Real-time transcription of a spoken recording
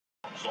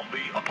Zombie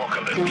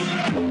apocalypse.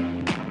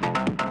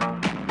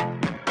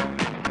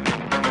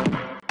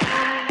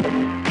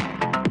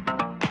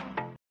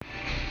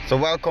 So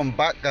welcome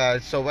back,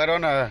 guys. So we're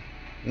on a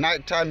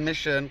nighttime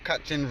mission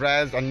catching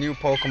rares and new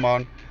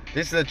Pokemon.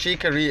 This is a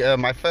Chikorita,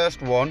 my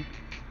first one.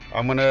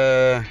 I'm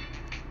gonna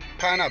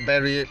pineapple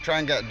berry it, try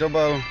and get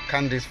double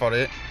candies for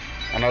it,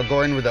 and I'll go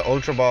in with the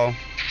Ultra Ball.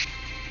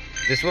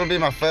 This will be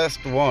my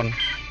first one.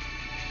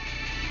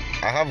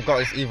 I have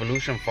got its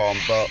evolution form,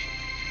 but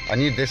I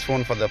need this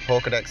one for the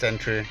Pokedex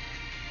entry.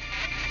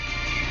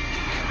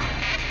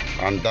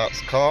 And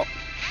that's caught.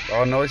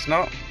 Oh no, it's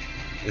not.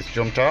 It's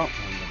jumped out.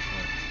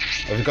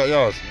 Have you got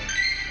yours?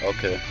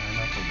 Okay.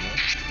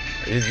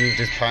 He's used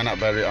his pineapple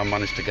berry and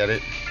managed to get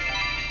it.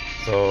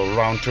 So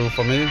round 2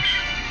 for me.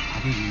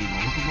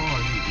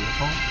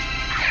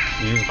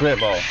 You use great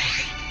ball.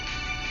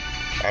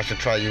 I should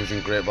try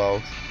using great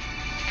balls.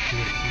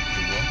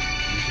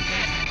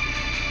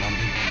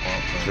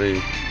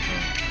 3.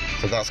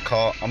 So that's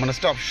caught. I'm gonna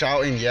stop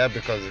shouting, yeah,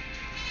 because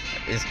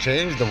it's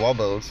changed the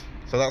wobbles.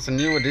 So that's a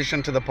new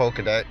addition to the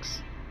Pokedex.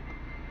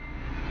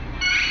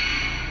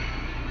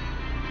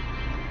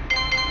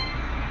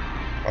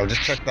 I'll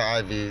just check the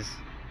IVs.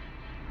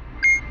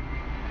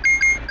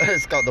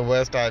 It's got the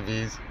worst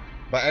IVs.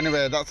 But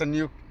anyway, that's a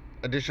new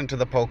addition to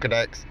the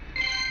Pokedex.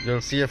 You'll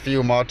see a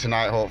few more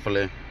tonight,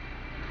 hopefully.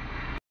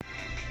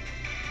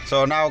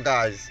 So now,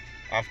 guys,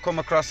 I've come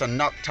across a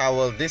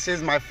Noctowl. This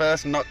is my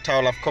first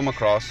Noctowl I've come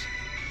across.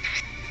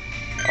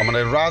 I'm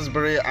gonna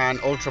Raspberry and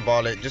Ultra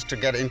Ball it just to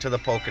get it into the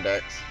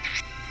Pokedex.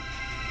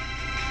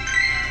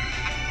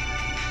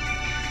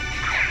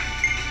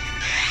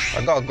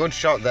 I got a good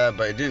shot there,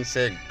 but it didn't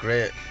say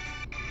great.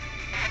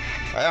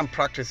 I am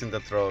practicing the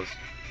throws.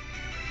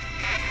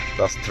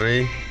 That's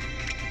 3.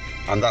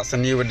 And that's a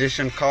new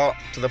addition caught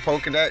to the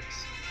Pokedex.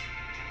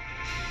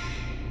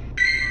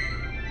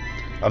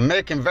 I'm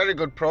making very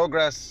good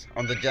progress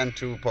on the Gen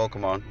 2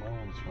 Pokemon.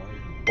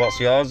 What's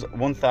yours?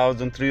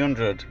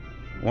 1,300.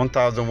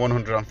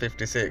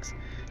 1,156.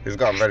 He's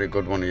got a very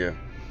good one here.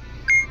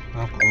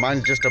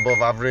 Mine's just above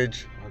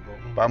average.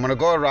 But I'm going to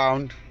go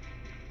around.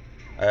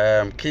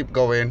 Keep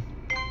going.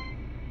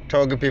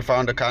 Togepi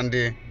found a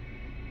candy.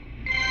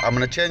 I'm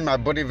going to change my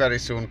buddy very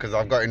soon because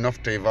I've got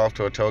enough to evolve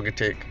to a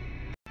Togetic.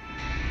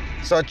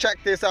 So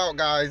check this out,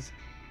 guys.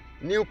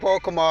 New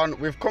Pokemon.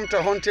 We've come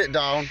to hunt it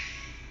down.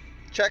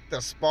 Check the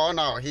spawn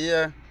out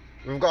here.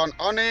 We've got an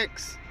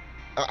Onyx,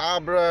 an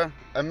Abra,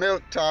 a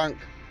Miltank,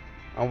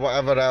 and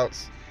whatever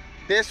else.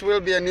 This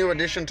will be a new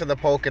addition to the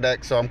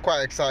Pokedex, so I'm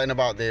quite excited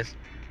about this.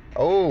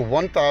 Oh,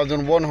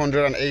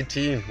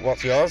 1,118.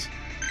 What's yours?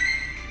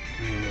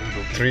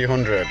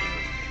 300.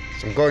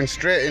 So I'm going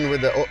straight in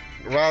with the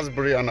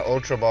Raspberry and the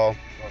Ultra Ball.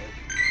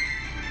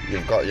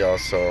 You've got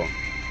yours, so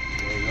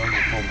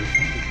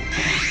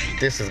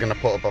this is going to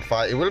put up a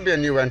fight. It will be a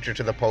new entry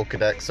to the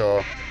Pokedex,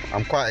 so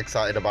I'm quite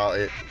excited about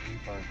it.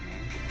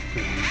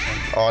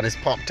 Oh, and it's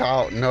popped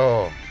out.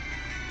 No.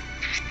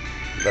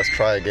 Let's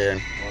try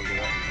again.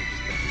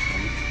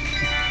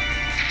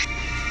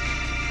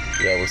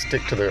 Yeah, we'll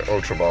stick to the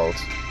Ultra Balls.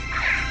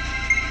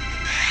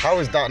 How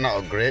is that not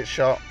a great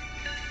shot?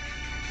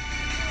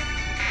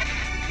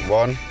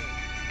 1,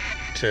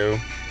 2,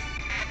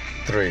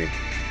 3.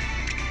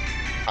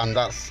 And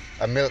that's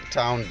a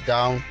Miltank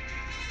down.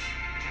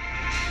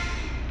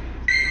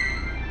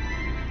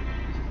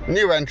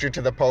 New entry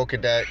to the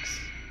Pokedex.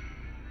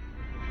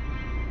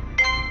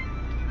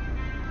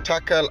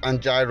 Tackle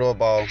and Gyro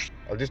Ball.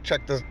 I'll just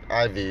check the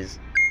IVs.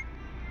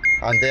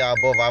 And they are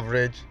above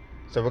average.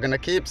 So we're going to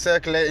keep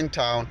circulating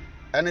town.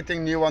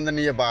 Anything new on the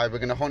nearby, we're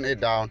going to hunt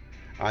it down.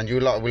 And you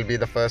lot will be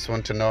the first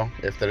one to know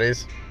if there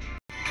is.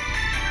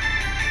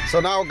 So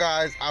now,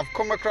 guys, I've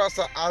come across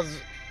a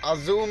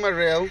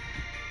Azumaril.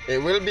 It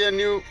will be a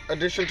new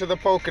addition to the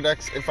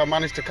Pokedex if I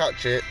manage to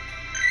catch it.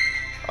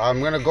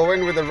 I'm going to go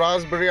in with a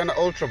Raspberry and an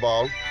Ultra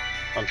Ball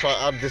and try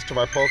to add this to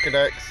my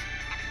Pokedex.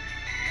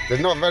 There's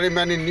not very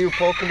many new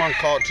Pokemon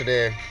caught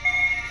today.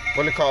 I've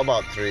only caught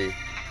about 3.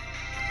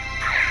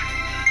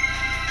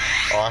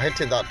 Oh, I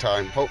hit it that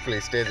time. Hopefully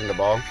it stays in the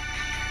ball.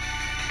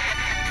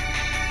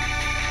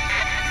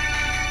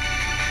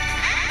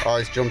 Oh,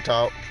 it's jumped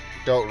out.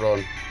 Don't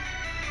run.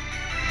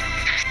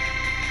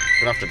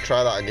 Gonna have to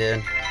try that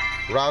again.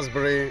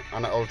 Raspberry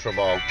and an Ultra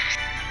Ball.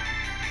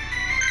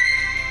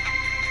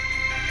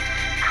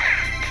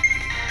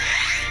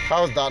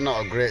 How is that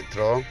not a great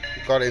throw?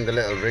 Got it in the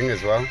little ring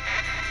as well.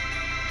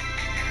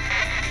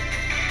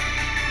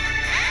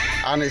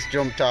 And it's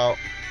jumped out.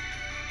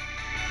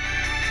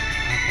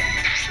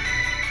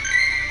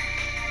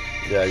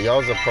 Yeah,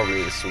 yours are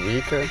probably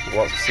weaker.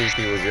 What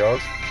CP was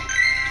yours?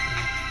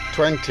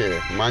 20.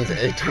 Mine's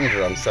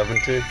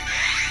 870.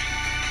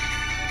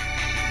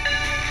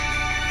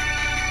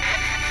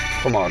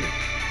 Come on.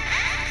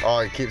 Oh,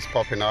 it keeps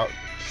popping out.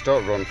 Just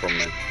don't run from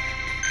me.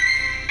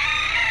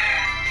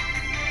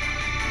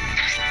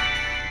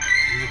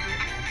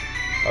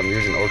 I'm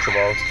using Ultra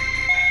Balls.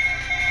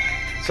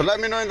 So let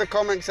me know in the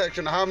comment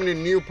section how many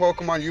new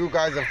Pokemon you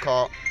guys have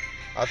caught.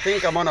 I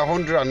think I'm on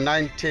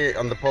 190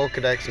 on the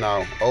Pokedex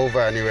now. Over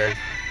anyway.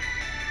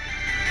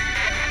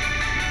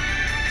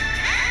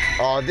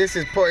 Oh, this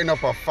is putting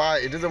up a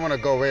fight. It doesn't want to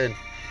go in.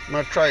 I'm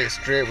going to try it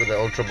straight with the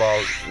Ultra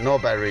Balls. No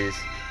berries.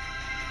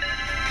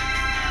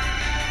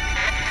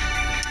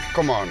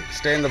 Come on,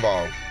 stay in the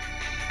ball.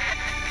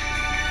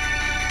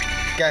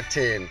 Get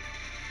in.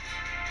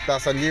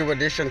 That's a new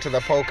addition to the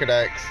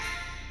Pokedex.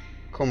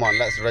 Come on,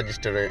 let's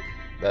register it.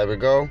 There we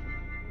go.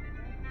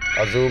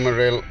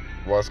 Azumaril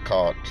was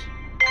caught.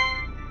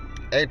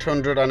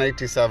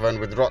 887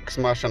 with Rock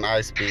Smash and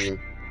Ice Beam.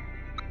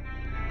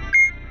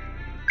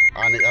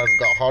 And it has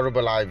got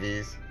horrible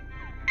IVs.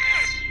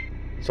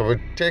 So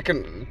we're take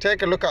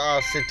a look at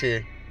our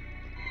city.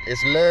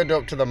 It's lured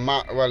up to the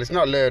map. Well, it's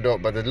not lured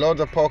up, but there's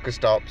loads of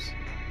Pokestops.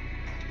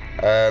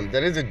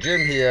 There is a gym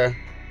here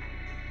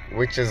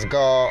which has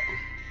got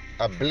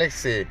a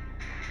Blissey.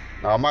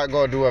 Now I might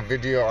go do a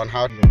video on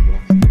how to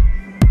blast it.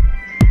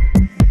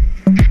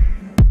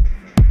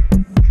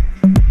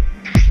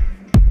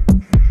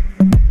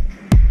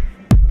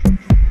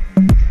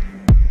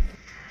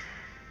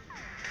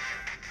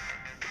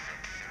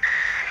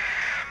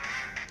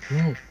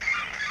 No.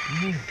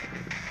 No.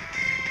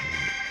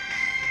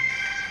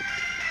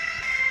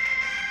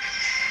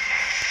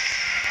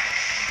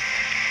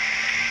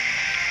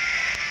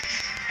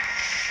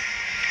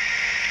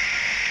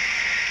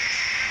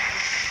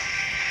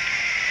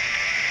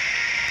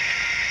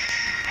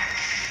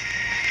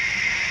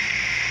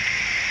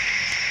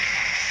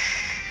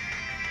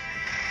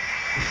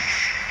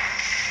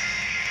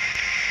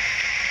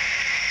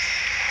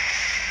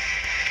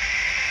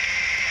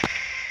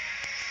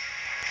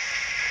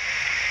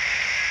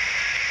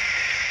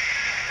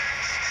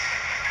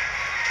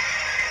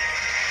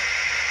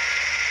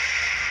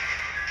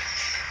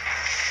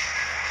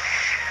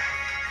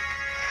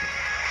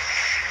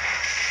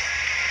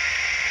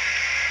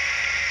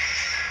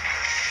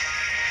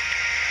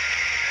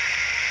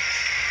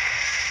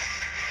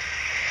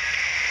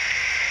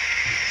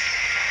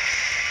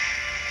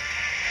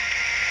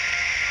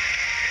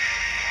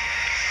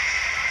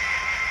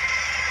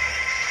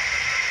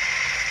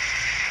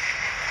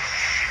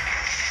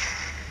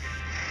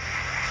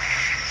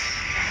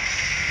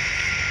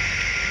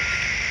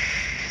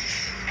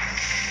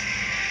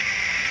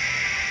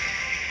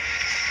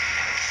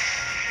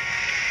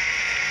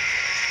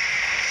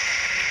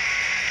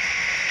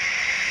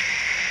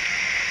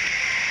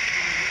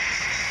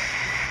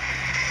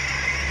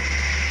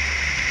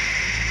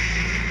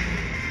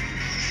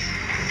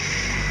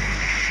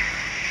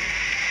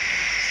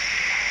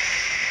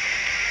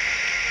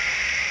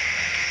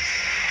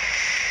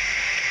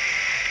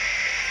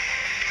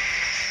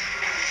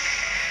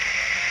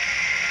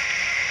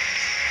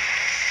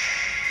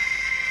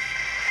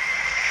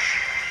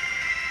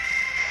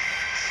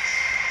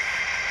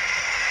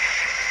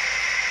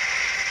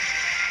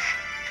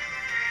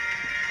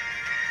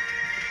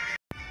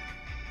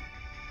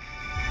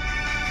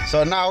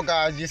 So now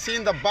guys, you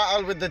seen the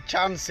battle with the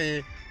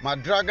Chansey. My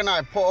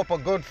Dragonite put up a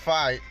good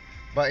fight,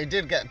 but it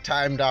did get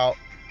timed out.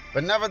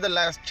 But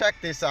nevertheless, check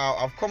this out.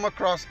 I've come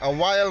across a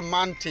wild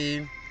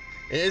Mantine.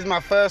 It is my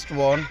first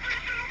one.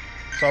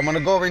 So I'm gonna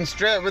go in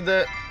straight with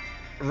the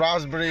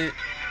Raspberry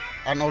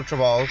and Ultra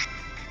Balls.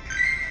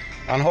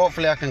 And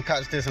hopefully I can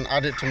catch this and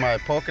add it to my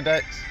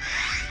Pokedex.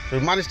 So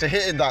we managed to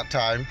hit it that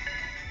time.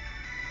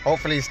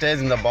 Hopefully it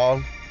stays in the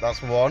ball.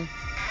 That's 1,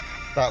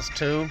 that's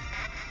 2,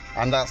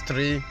 and that's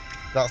 3.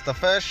 That's the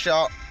first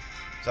shot,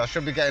 so I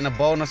should be getting a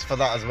bonus for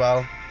that as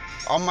well.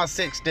 On my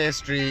 6-day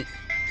streak.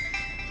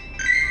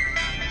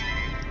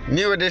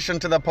 New addition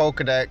to the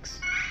Pokedex.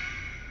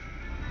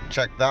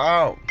 Check that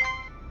out.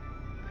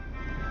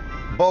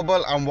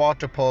 Bubble and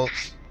Water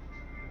Pulse.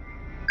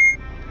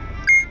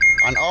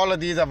 And all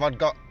of these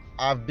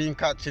I've been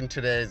catching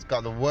today has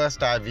got the worst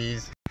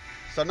IVs.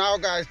 So now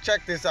guys,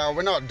 check this out.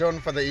 We're not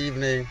done for the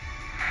evening.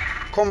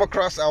 Come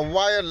across a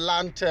wild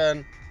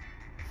Lanturn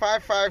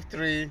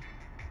 553.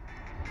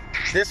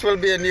 This will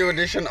be a new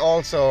addition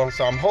also,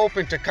 so I'm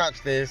hoping to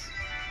catch this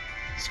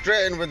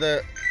straight in with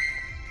the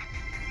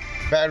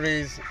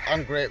berries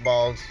and great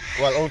balls.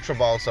 Well, Ultra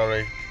Balls,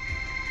 sorry.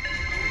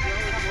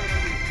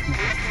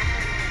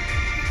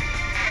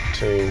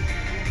 2,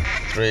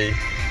 3.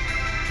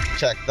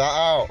 Check that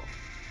out.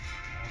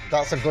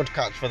 That's a good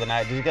catch for the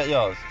night. Did you get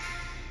yours?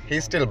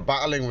 He's still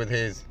battling with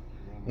his.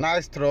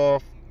 Nice throw.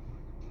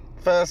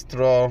 First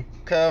throw.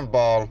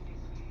 Curveball.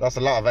 That's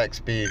a lot of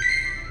XP.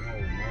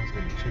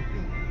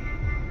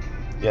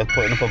 You're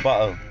putting up a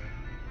battle.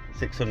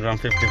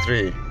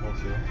 653.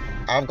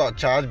 I've got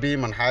Charge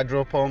Beam and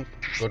Hydro Pump.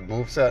 Good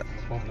moveset.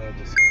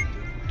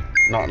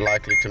 Not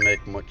likely to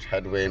make much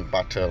headway in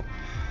battle.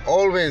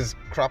 Always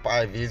crap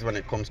IVs when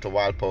it comes to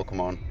wild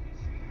Pokemon.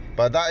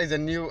 But that is a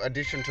new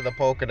addition to the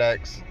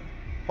Pokedex.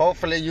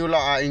 Hopefully you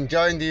lot are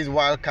enjoying these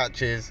wild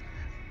catches.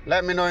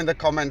 Let me know in the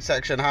comment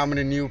section how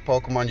many new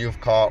Pokemon you've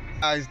caught.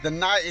 Guys, the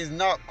night is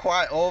not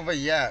quite over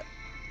yet.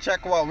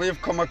 Check what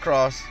we've come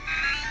across.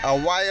 A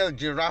wild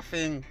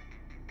Giraffing.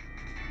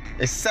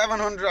 It's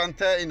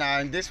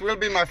 739. This will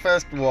be my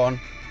first one.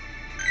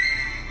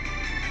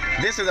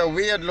 This is a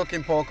weird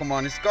looking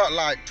Pokemon. It's got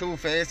like 2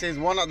 faces,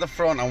 one at the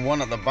front and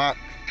one at the back.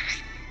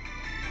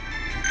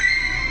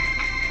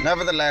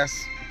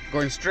 Nevertheless,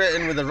 going straight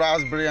in with the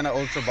raspberry and an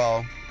ultra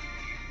ball.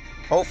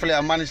 Hopefully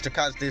I managed to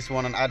catch this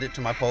one and add it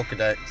to my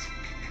Pokedex.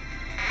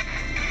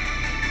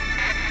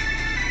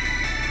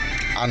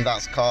 And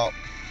that's caught.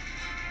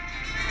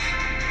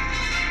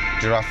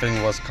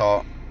 Giraffing was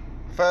caught.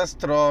 First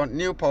throw,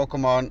 new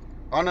Pokemon,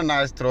 on a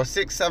nice throw,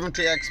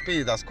 670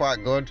 XP, that's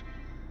quite good.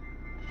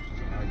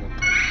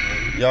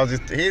 Yours is,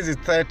 his is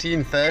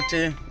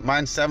 1330,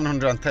 mine's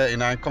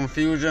 739.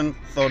 Confusion,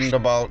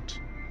 Thunderbolt.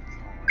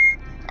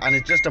 And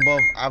it's just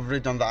above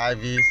average on the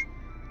IVs.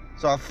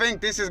 So I think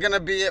this is gonna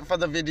be it for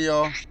the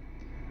video.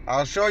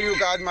 I'll show you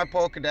guys my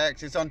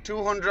Pokedex. It's on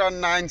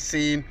 209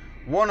 seen,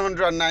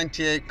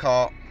 198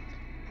 caught,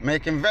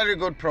 making very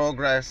good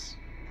progress.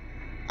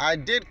 I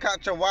did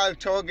catch a Wild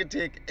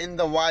TOGETIC in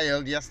the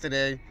wild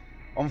yesterday.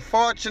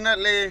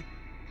 Unfortunately,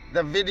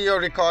 the video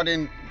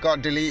recording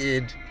got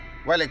deleted.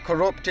 Well, it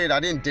corrupted. I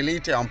didn't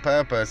delete it on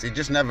purpose. It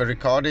just never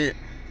recorded.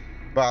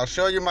 But I'll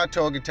show you my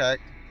TOGETIC.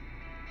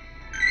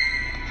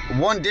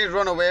 One did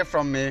run away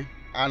from me,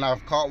 and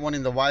I've caught one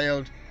in the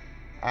wild.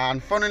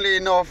 And funnily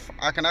enough,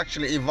 I can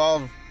actually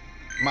evolve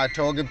my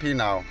Togepi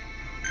now.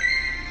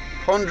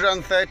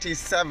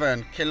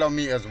 137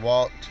 kilometers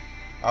walked.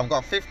 I've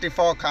got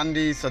 54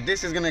 candies, so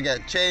this is gonna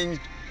get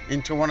changed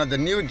into one of the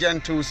new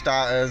Gen 2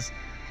 starters,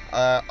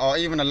 or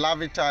even a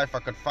Lavita if I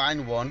could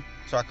find one,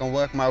 so I can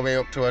work my way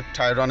up to a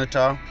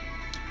Tyranitar.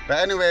 But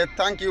anyway,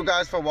 thank you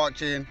guys for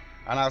watching,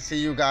 and I'll see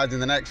you guys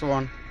in the next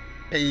one.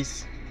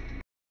 Peace.